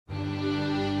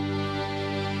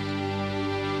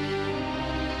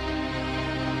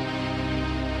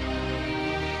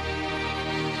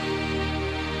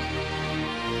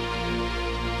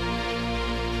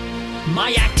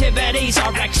My activities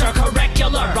are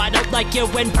extracurricular. I don't like you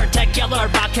in particular.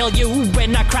 I'll kill you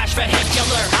in a crash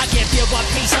vehicular. I'll give you a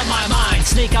piece of my mind,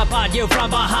 sneak up on you from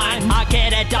behind. I'll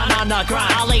get it done on the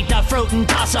grind. I'll eat the fruit and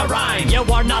toss a rhyme. You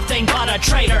are nothing but a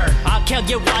traitor. I'll kill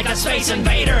you like a space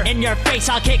invader. In your face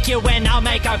I'll kick you and I'll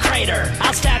make a crater.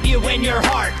 I'll stab you in your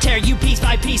heart, tear you piece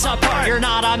by piece apart. You're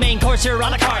not a main course, you're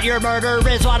on a cart. Your murder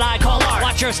is what I call art.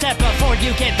 Watch your step before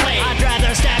you get played. I'd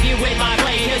rather stab you with my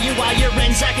blade, kill you while you're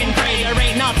in second grade. There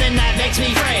ain't nothing that makes me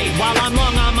afraid while I'm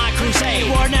long on my crusade.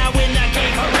 You are now in the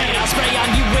gay parade. I'll spray on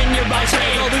you when you're by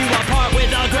spade. Pull you apart with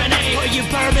a grenade, put you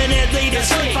permanently to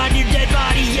sleep. Find your dead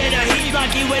body in a heap, lock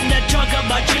you in the trunk of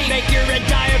my Jeep. Make your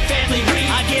entire family weep.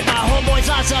 I give my homeboys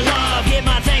lots of love, give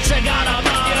my thanks to God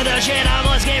above. You're the shit I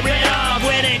must get rid of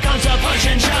when it comes to push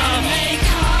and shove.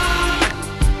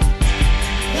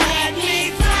 Let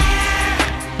me fire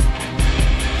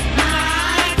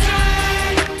my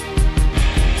gun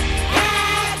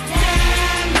at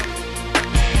them,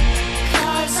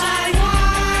 'cause I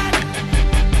want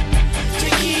to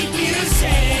keep you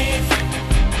safe.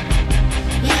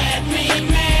 Let me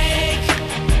make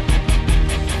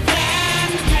them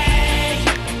pay.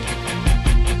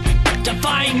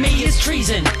 Defying me is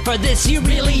treason. For this you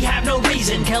really have no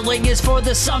reason. Killing is for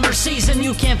the summer season.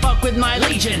 You can't fuck with my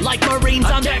legion. Like Marines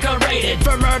I'm decorated.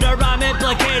 For murder I'm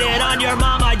implicated. On your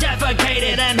mom I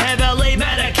defecated. Am heavily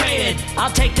medicated.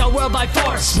 I'll take the world by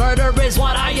force. Murder is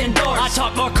what I endorse. I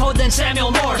talk more code than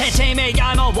Samuel Morse. Can't tame me,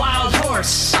 I'm a wild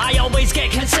horse. I always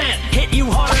get consent. Hit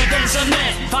you harder than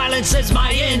cement. Violence is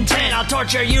my intent. I'll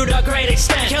torture you to great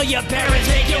extent. Kill your parents,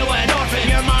 make you an orphan.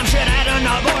 Your mom should have an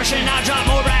abortion. I'll drop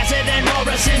more acid than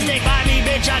Morrison. Stick by me,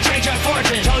 bitch, I'll change your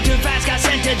fortune. Told too fast, got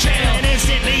sent to jail. And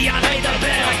instantly I paid the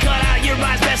bill. I cut out your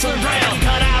eyes, best with braille.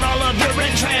 Cut out all of your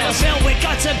entrails. Filled with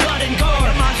guts and blood and gore.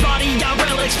 Your mom's body I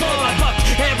will explore. I fucked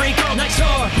every girl next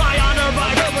door. My honor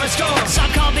I will restore.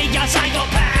 Some call me a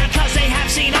psychopath, cause they have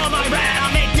seen all my wrath.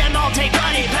 I'll make them all take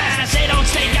bloody paths. They don't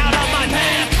stay out of my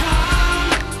path.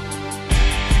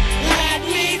 Let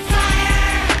me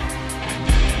fire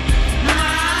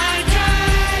my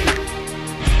gun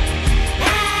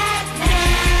at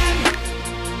them,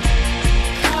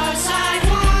 'cause I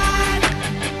want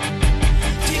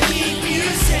to keep you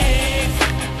safe.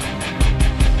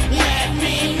 Let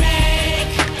me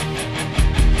make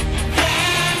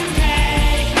them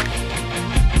pay.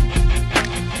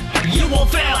 You will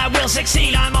fail, I will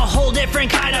succeed. I'm a whole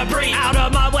different kind of breed. Out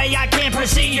of my way, I can't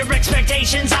proceed. Your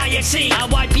expectations I exceed. I'll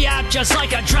wipe you out just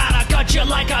like a drought. I'll cut you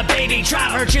like a baby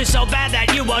trout. Hurt you so bad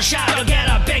that you will shout. You'll get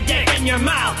a big dick in your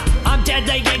mouth. I'm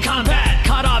deadly in combat.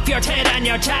 Cut off your tit and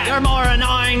your tat. You're more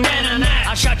annoying than a gnat.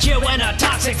 I'll shut you in a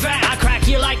toxic vat. I'll crack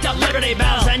you like the Liberty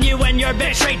Bells. Send you and your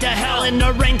bitch straight to hell. In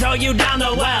the ring, throw you down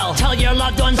the well. Tell your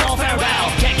loved ones all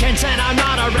farewell. Get consent, I'm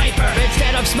not a raper.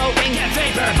 Instead of smoking, get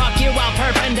vapor. Fuck you out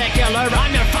perpendicular.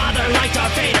 I'm your father like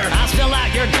Darth Vader. I'll spill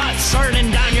out your guts,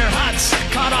 burning down your huts.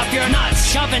 Cut off your nuts,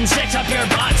 shoving sticks up your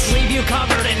butts. Leave you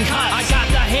covered in cuts. I got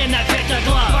the hand that fit the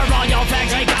glove. For all your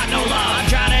fags, I got no love. I'm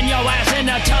drowning your ass in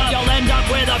a tub. You'll end up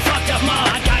with a fucked up mug.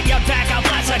 I got your back, I'll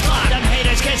blast a clock. Them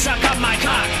haters can suck up my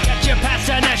cock. Get you past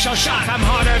initial shock. I'm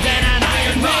harder than an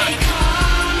iron rock.